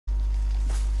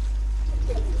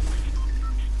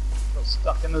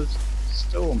stuck in the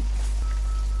storm.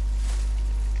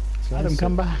 So Adam,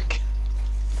 come back.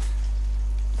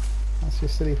 That's your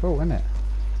silly fault, isn't it?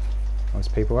 Oh, there's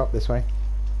people up this way.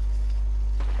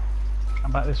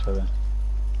 Come back this way then.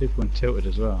 People in tilted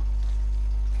as well.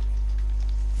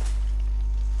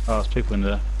 Oh, there's people in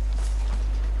there.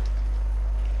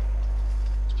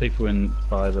 There's people in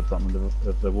by the bottom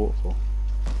of the waterfall.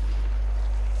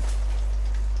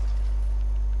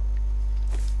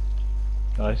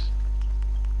 Guys.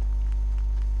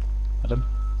 Adam?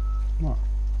 What?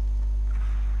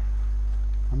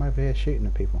 I'm over here shooting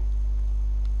at people.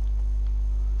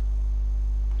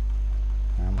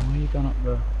 Why are you going up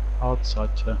the hard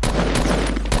side to...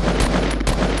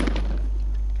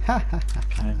 Okay,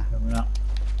 coming up.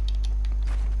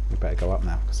 We better go up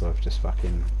now because I've just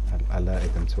fucking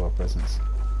alerted them to our presence.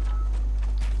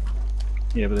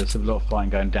 Yeah, but there's a lot of fighting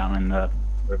going down in the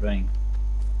ravine.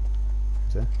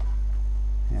 Is there?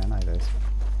 Yeah, I know there's.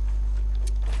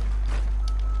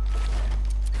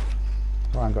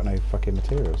 Oh, I ain't got no fucking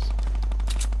materials.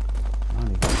 I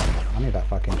need that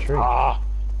fucking tree. Ah!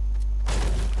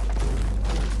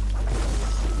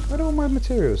 Where do all my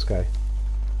materials go?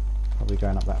 Probably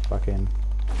going up that fucking...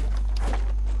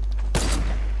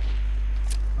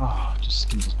 Oh, just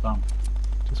skinned his bum.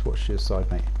 Just watch your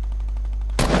side, mate.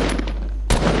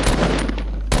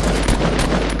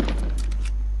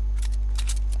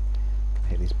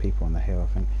 Hit these people on the hill, I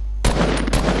think.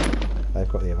 They've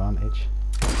got the advantage.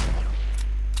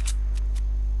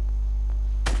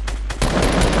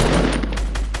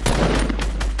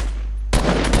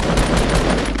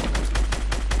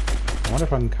 I wonder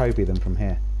if I can Kobe them from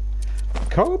here.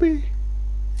 Kobe!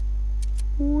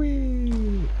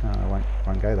 Whee! Oh, I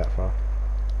won't go that far.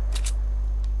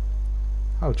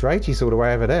 Oh, Dragey's all the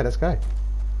way over there. Let's go.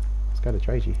 Let's go to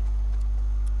Dragey.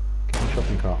 Get the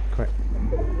shopping cart, quick.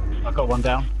 I've got one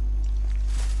down.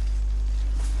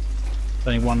 There's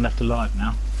only one left alive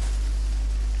now.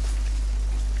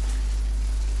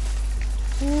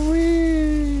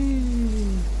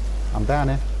 Whee! I'm down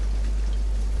here.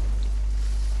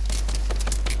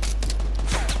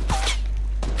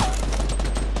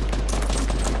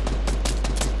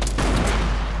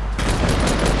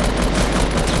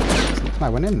 No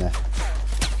one in there.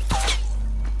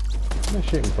 Where are they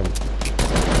shooting from?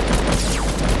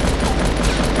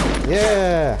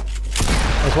 Yeah!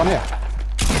 There's one here.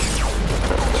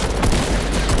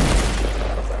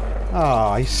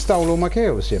 Ah, oh, he stole all my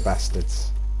kills, you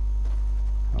bastards.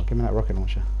 Oh, give me that rocket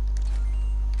launcher.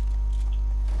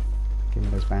 Give me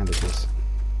those bandages.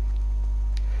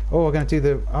 Oh, we're going to do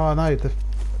the... Oh no, the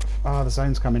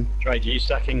zone's coming. Drake, are you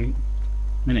stacking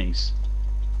minis?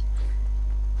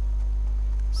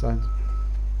 So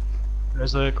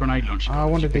there's a grenade launcher. I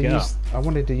wanted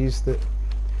to use the...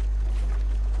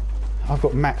 I've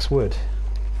got max wood.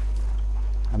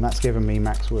 And that's given me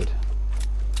max wood.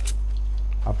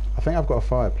 I think I've got a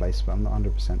fireplace, but I'm not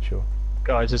 100% sure.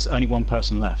 Guys, there's only one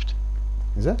person left.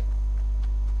 Is there?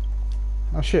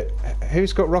 Oh shit.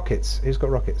 Who's got rockets? Who's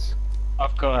got rockets?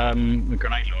 I've got a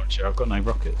grenade launcher. I've got no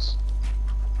rockets.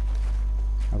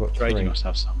 I've got Drake, three. you must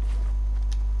have some.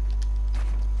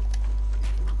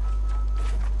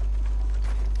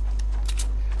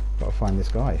 Gotta find this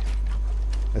guy.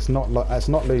 Let's not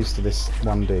lose to this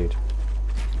one dude.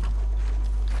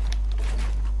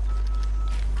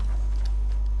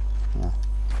 Yeah.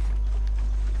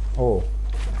 Oh,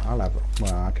 I'll have.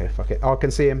 Well, okay, fuck it. Oh, I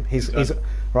can see him. He's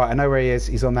right. I know where he is.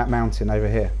 He's on that mountain over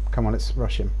here. Come on, let's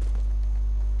rush him.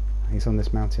 He's on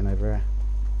this mountain over here.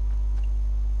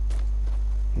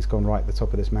 He's gone right at the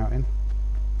top of this mountain.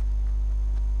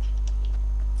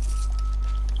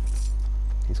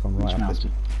 He's gone right up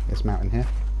this mountain here.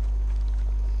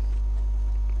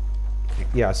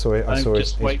 Yeah, I saw it. I saw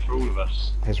just wait for all of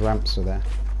us. His ramps are there.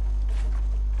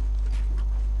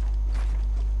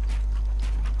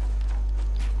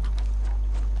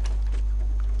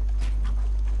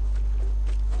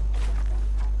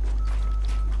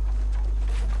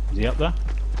 Is he up there?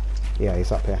 Yeah,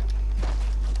 he's up here.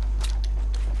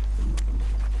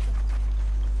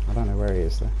 I don't know where he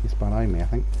is though. He's behind me, I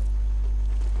think.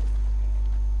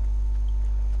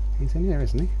 He's in here,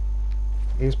 isn't he?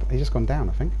 He's just gone down,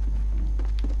 I think.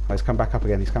 Oh, he's come back up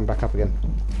again. He's come back up again.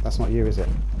 That's not you, is it?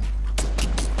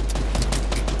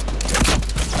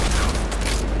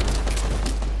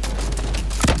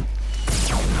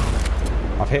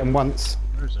 I've hit him once.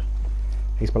 Where is he?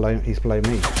 He's below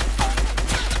me.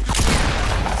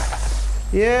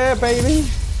 Yeah, baby.